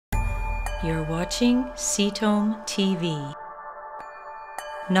You're watching Cetome TV.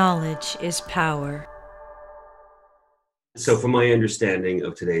 Knowledge is power. So from my understanding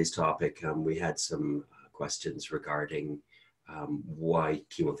of today's topic, we had some questions regarding why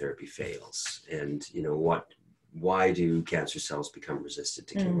chemotherapy fails and, why do cancer cells become resistant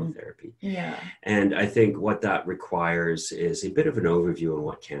to chemotherapy? Yeah. And I think what that requires is a bit of an overview on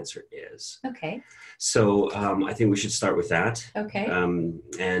what cancer is. Okay. So I think we should start with that. Okay.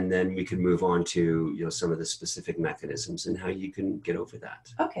 And then we can move on to, some of the specific mechanisms and how you can get over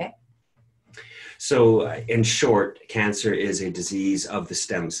that. Okay. So in short, cancer is a disease of the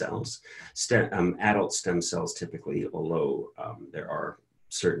stem cells, adult stem cells typically, although there are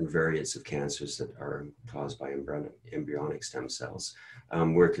certain variants of cancers that are caused by embryonic stem cells.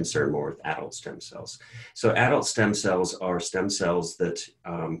 We're concerned more with adult stem cells. So adult stem cells are stem cells that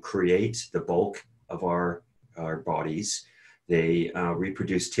create the bulk of our bodies. They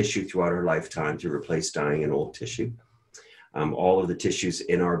reproduce tissue throughout our lifetime to replace dying and old tissue. All of the tissues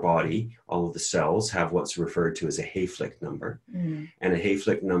in our body, all of the cells have what's referred to as a Hayflick number. And a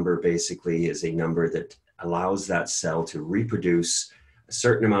Hayflick number basically is a number that allows that cell to reproduce a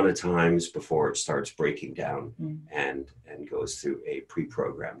certain amount of times before it starts breaking down and goes through a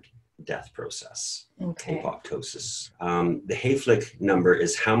pre-programmed death process, apoptosis. The Hayflick number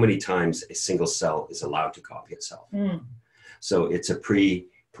is how many times a single cell is allowed to copy itself. So it's a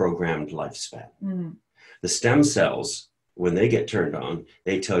pre-programmed lifespan. The stem cells, when they get turned on,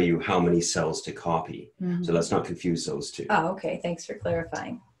 they tell you how many cells to copy. So let's not confuse those two. Oh, okay. Thanks for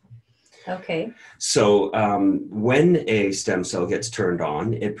clarifying. Okay. So when a stem cell gets turned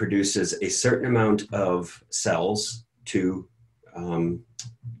on, it produces a certain amount of cells to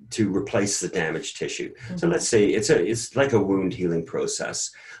replace the damaged tissue. So let's say it's like a wound healing process.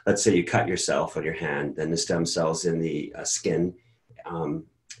 Let's say you cut yourself on your hand, then the stem cells in the skin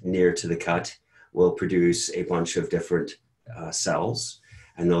near to the cut will produce a bunch of different cells,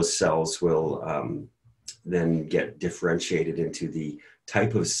 and those cells will then get differentiated into the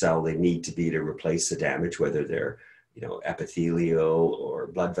type of cell they need to be to replace the damage, whether they're epithelial or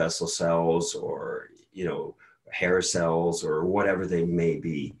blood vessel cells or hair cells or whatever they may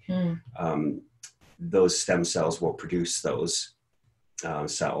be. Those stem cells will produce those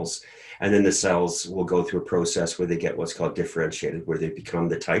cells, and then the cells will go through a process where they get what's called differentiated, where they become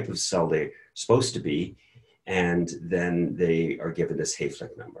the type of cell they're supposed to be, and then they are given this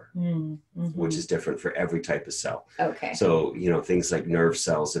Hayflick number, which is different for every type of cell. Okay. So things like nerve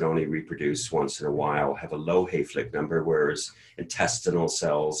cells that only reproduce once in a while have a low Hayflick number, whereas intestinal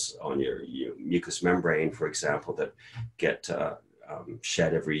cells on your mucous membrane, for example, that get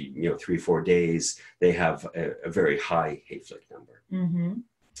shed every 3-4 days, they have a very high Hayflick number.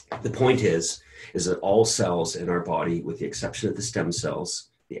 The point is that all cells in our body, with the exception of the stem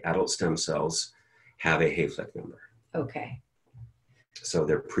cells, the adult stem cells, have a Hayflick number. Okay. So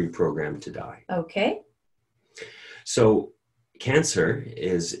they're pre-programmed to die. Okay. So cancer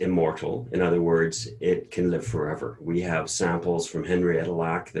is immortal. In other words, it can live forever. We have samples from Henrietta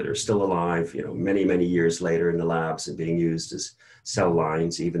Lack that are still alive, many, many years later in the labs and being used as cell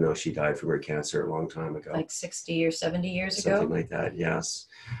lines, even though she died from her cancer a long time ago. Like 60 or 70 years ago? Something like that, yes.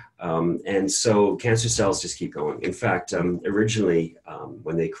 And so cancer cells just keep going. In fact, originally,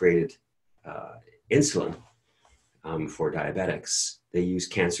 when they created insulin for diabetics, they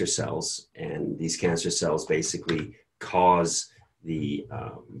used cancer cells, and these cancer cells basically cause the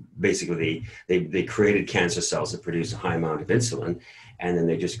they created cancer cells that produce a high amount of insulin, and then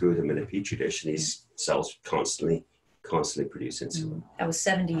they just grew them in a petri dish, and these cells constantly produce insulin. That was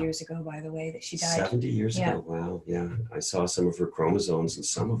 70 years ago, by the way, that she died. 70 years ago. Wow. Yeah, I saw some of her chromosomes, and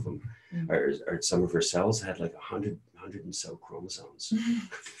some of them or some of her cells had like 100 and so chromosomes.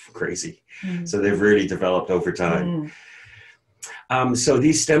 Crazy. So they've really developed over time. So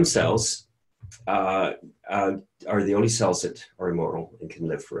these stem cells are the only cells that are immortal and can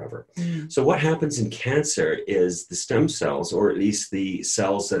live forever. So what happens in cancer is the stem cells, or at least the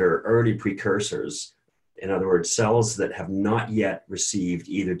cells that are early precursors, in other words, cells that have not yet received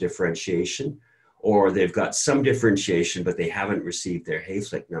either differentiation, or they've got some differentiation, but they haven't received their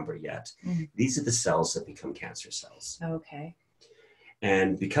Hayflick number yet. These are the cells that become cancer cells. Okay.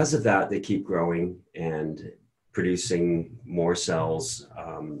 And because of that, they keep growing and producing more cells.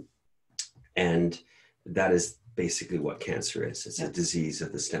 And that is basically what cancer is. It's a disease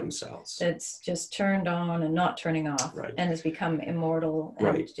of the stem cells. It's just turned on and not turning off, and has become immortal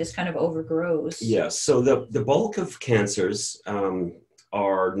and just kind of overgrows. Yes. So the bulk of cancers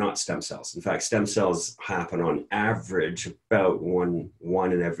are not stem cells. In fact, stem cells happen on average about one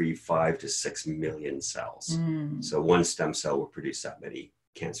in every 5 to 6 million cells. So one stem cell will produce that many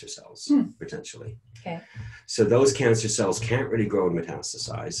cancer cells, potentially. Okay. So those cancer cells can't really grow and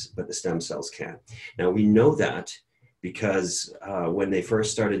metastasize, but the stem cells can. Now, we know that because when they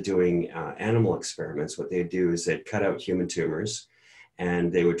first started doing animal experiments, what they'd do is they'd cut out human tumors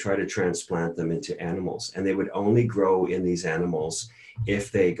and they would try to transplant them into animals. And they would only grow in these animals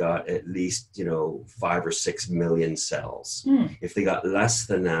if they got at least, 5 or 6 million cells. If they got less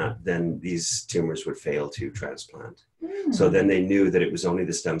than that, then these tumors would fail to transplant. So then they knew that it was only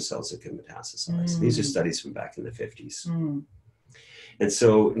the stem cells that could metastasize. These are studies from back in the 50s. And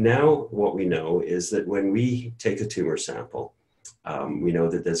so now what we know is that when we take a tumor sample, we know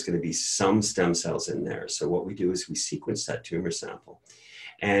that there's going to be some stem cells in there. So what we do is we sequence that tumor sample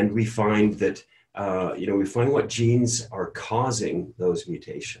and we find that, we find what genes are causing those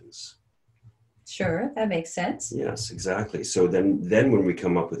mutations. Sure, that makes sense. Yes, exactly. So then when we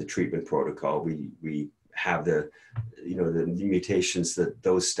come up with a treatment protocol, we have the mutations that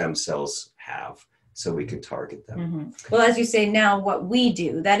those stem cells have, so we can target them. Well, as you say, now what we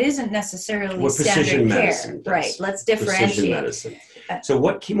do, that isn't necessarily standard care. Right, let's differentiate. Precision medicine. So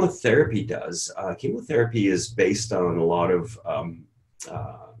what chemotherapy does, chemotherapy is based on a lot of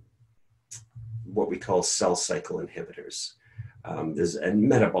what we call cell cycle inhibitors. And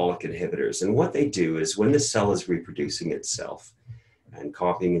metabolic inhibitors. And what they do is when the cell is reproducing itself and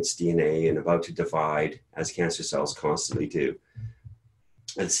copying its DNA and about to divide, as cancer cells constantly do,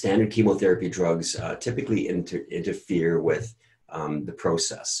 and standard chemotherapy drugs typically interfere with the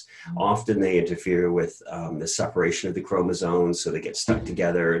process. Often they interfere with the separation of the chromosomes, so they get stuck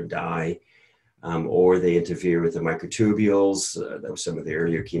together and die. Or they interfere with the microtubules. That was some of the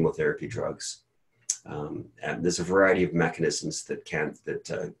earlier chemotherapy drugs. And there's a variety of mechanisms that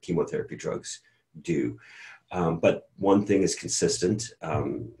chemotherapy drugs do. But one thing is consistent,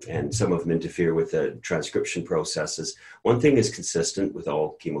 and some of them interfere with the transcription processes. One thing is consistent with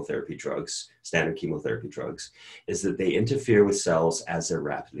all chemotherapy drugs, standard chemotherapy drugs, is that they interfere with cells as they're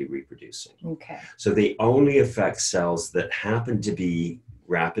rapidly reproducing. Okay. So they only affect cells that happen to be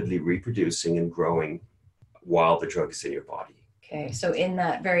rapidly reproducing and growing while the drug is in your body. Okay, so in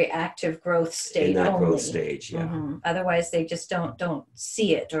that very active growth state. In that only. growth stage, yeah. Otherwise, they just don't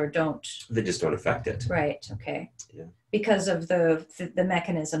see it or don't. They just don't affect it. Right. Okay. Yeah. Because of the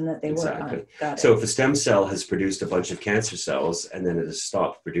mechanism that they work on. Got it. So if a stem cell has produced a bunch of cancer cells and then it has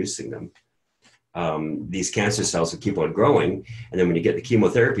stopped producing them, these cancer cells will keep on growing. And then when you get the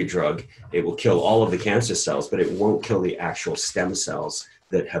chemotherapy drug, it will kill all of the cancer cells, but it won't kill the actual stem cells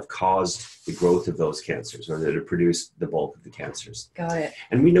that have caused the growth of those cancers or that have produced the bulk of the cancers. Got it.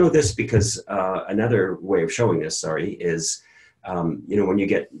 And we know this because another way of showing this, is, when you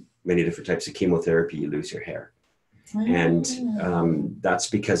get many different types of chemotherapy, you lose your hair. And that's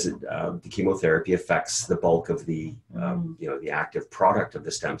because the chemotherapy affects the bulk of the, the active product of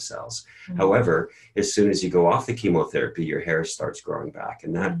the stem cells. However, as soon as you go off the chemotherapy, your hair starts growing back.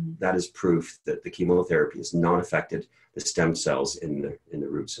 And that is proof that the chemotherapy has not affected the stem cells in the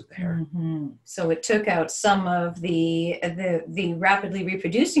roots of the hair. So it took out some of the rapidly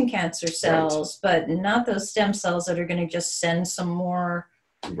reproducing cancer cells, but not those stem cells that are going to just send some more.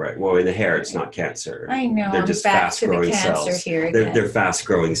 Right. Well, in the hair, it's not cancer. I know. They're just fast-growing cells. They're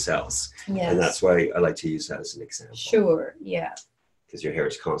fast-growing cells. Yes. And that's why I like to use that as an example. Sure. Yeah. Because your hair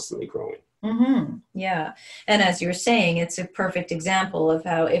is constantly growing. Yeah. And as you're saying, it's a perfect example of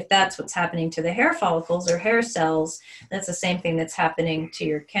how, if that's what's happening to the hair follicles or hair cells, that's the same thing that's happening to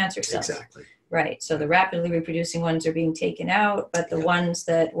your cancer cells. Exactly. Right. So the rapidly reproducing ones are being taken out, but the ones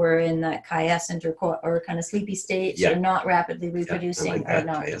that were in that quiescent or kind of sleepy stage are not rapidly reproducing. I like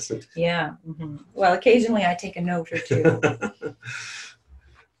that, quiescent. Yeah. Well, occasionally I take a note or two.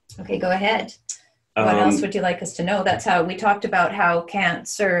 Okay, go ahead. What else would you like us to know? That's how we talked about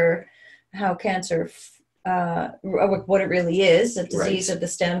what it really is, a disease of the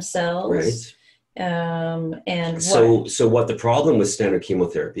stem cells. Right. And so what the problem with standard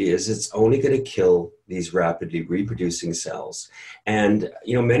chemotherapy is, it's only going to kill these rapidly reproducing cells. And,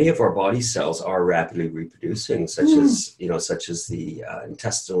 many of our body cells are rapidly reproducing, such as the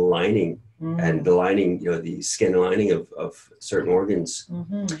intestinal lining and the lining, the skin lining of certain organs.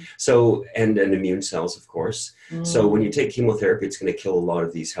 So, and immune cells, of course. So when you take chemotherapy, it's going to kill a lot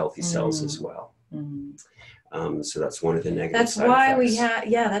of these healthy cells as well. So that's one of the negative side effects.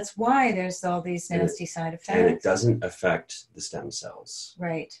 That's why there's all these nasty side effects. And it doesn't affect the stem cells.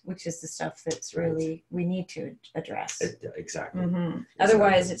 Right, which is the stuff that's really, we need to address. Exactly.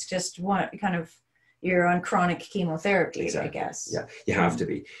 Otherwise, it's just you're on chronic chemotherapy, Exactly. I guess. Yeah, you have to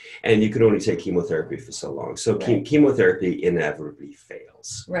be. And you can only take chemotherapy for so long. So Right. chemotherapy inevitably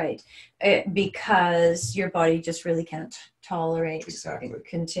fails. Right. Because your body just really can't tolerate Exactly.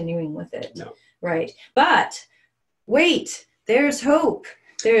 continuing with it. No. Right. But wait, there's hope.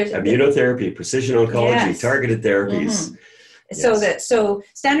 There's immunotherapy, precision oncology, Yes. targeted therapies. So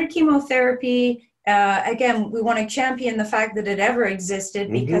standard chemotherapy, again, we want to champion the fact that it ever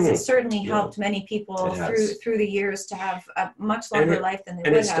existed, because it certainly helped many people through the years to have a much longer life than they would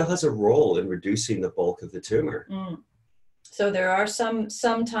have. And it still has a role in reducing the bulk of the tumor. So there are some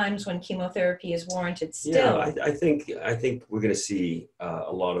times when chemotherapy is warranted still. Yeah, I think we're going to see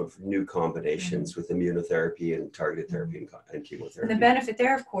a lot of new combinations with immunotherapy and targeted therapy and chemotherapy. And the benefit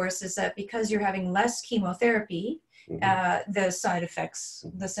there, of course, is that because you're having less chemotherapy, the side effects,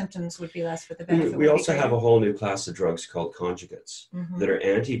 the symptoms would be less, but the benefit we also have a whole new class of drugs called conjugates that are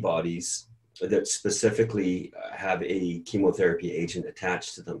antibodies that specifically have a chemotherapy agent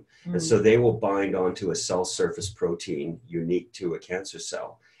attached to them. And so they will bind onto a cell surface protein unique to a cancer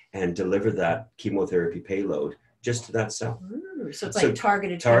cell and deliver that chemotherapy payload just to that cell. So it's like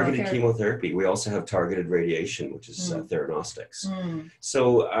targeted chemotherapy. We also have targeted radiation, which is theranostics.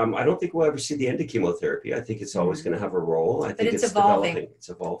 So I don't think we'll ever see the end of chemotherapy. I think it's always going to have a role. I think it's evolving. Developing. It's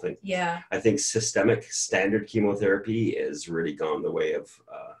evolving. Yeah. I think systemic standard chemotherapy has really gone the way of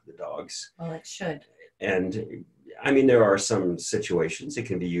the dogs. Well, it should. And I mean, there are some situations it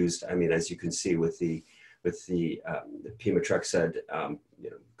can be used. I mean, as you can see with the pemetrexed,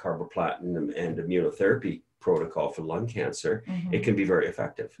 carboplatin and immunotherapy protocol for lung cancer, it can be very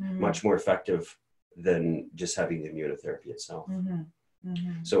effective, much more effective than just having the immunotherapy itself.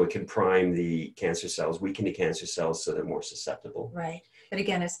 So it can prime the cancer cells, weaken the cancer cells so they're more susceptible. Right. But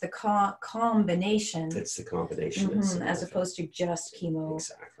again, it's the combination. It's the combination. As opposed to just chemo.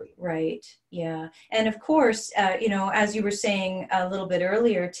 Exactly. Right. Yeah. And of course, as you were saying a little bit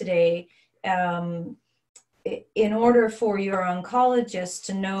earlier today, in order for your oncologist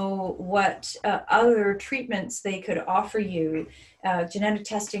to know what other treatments they could offer you, genetic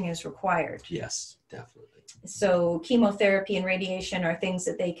testing is required. Yes, definitely. So chemotherapy and radiation are things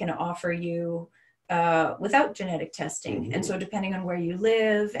that they can offer you without genetic testing. And so depending on where you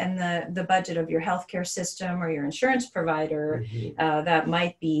live and the budget of your healthcare system or your insurance provider, that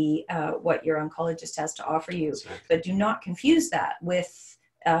might be what your oncologist has to offer you. Exactly. But do not confuse that with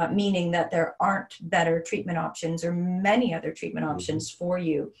meaning that there aren't better treatment options or many other treatment options for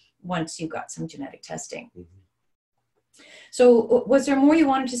you once you got some genetic testing. So was there more you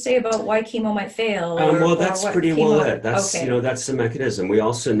wanted to say about why chemo might fail? Well, that's pretty well it. That's, that's the mechanism. We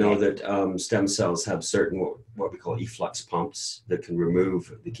also know that stem cells have certain, what we call efflux pumps that can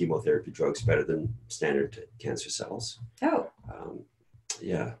remove the chemotherapy drugs better than standard cancer cells.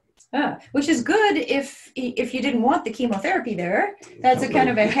 Yeah. Which is good if you didn't want the chemotherapy there. That's a kind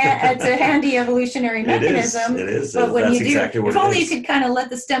of it's a handy evolutionary mechanism. It is. But when that's you exactly if only you could kind of let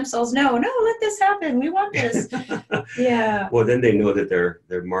the stem cells know, no, let this happen. We want this. Yeah. Well, then they know that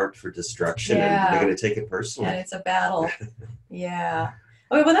they're marked for destruction and they're going to take it personally. And it's a battle. Yeah.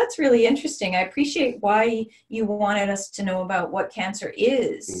 Oh, well, that's really interesting. I appreciate why you wanted us to know about what cancer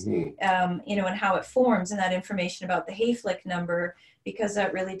is, and how it forms, and that information about the Hayflick number, because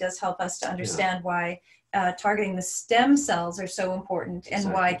that really does help us to understand why targeting the stem cells are so important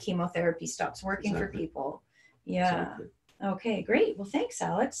and why chemotherapy stops working for people. Yeah. Exactly. Okay, great. Well, thanks,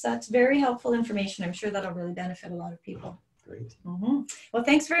 Alex. That's very helpful information. I'm sure that'll really benefit a lot of people. Great. Well,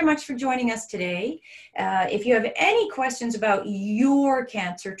 thanks very much for joining us today. If you have any questions about your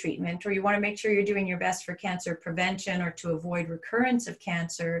cancer treatment, or you want to make sure you're doing your best for cancer prevention or to avoid recurrence of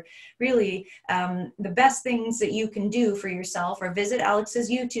cancer, really the best things that you can do for yourself are visit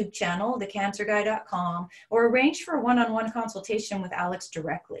Alex's YouTube channel, thecancerguy.com, or arrange for a one-on-one consultation with Alex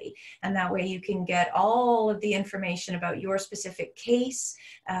directly. And that way you can get all of the information about your specific case,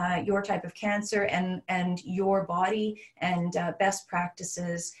 your type of cancer, and your body, and best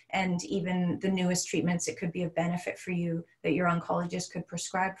practices, and even the newest treatments that could be of benefit for you that your oncologist could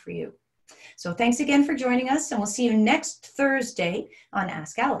prescribe for you. So thanks again for joining us, and we'll see you next Thursday on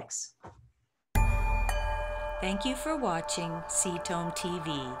Ask Alex. Thank you for watching CTOME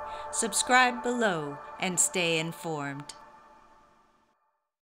TV. Subscribe below and stay informed.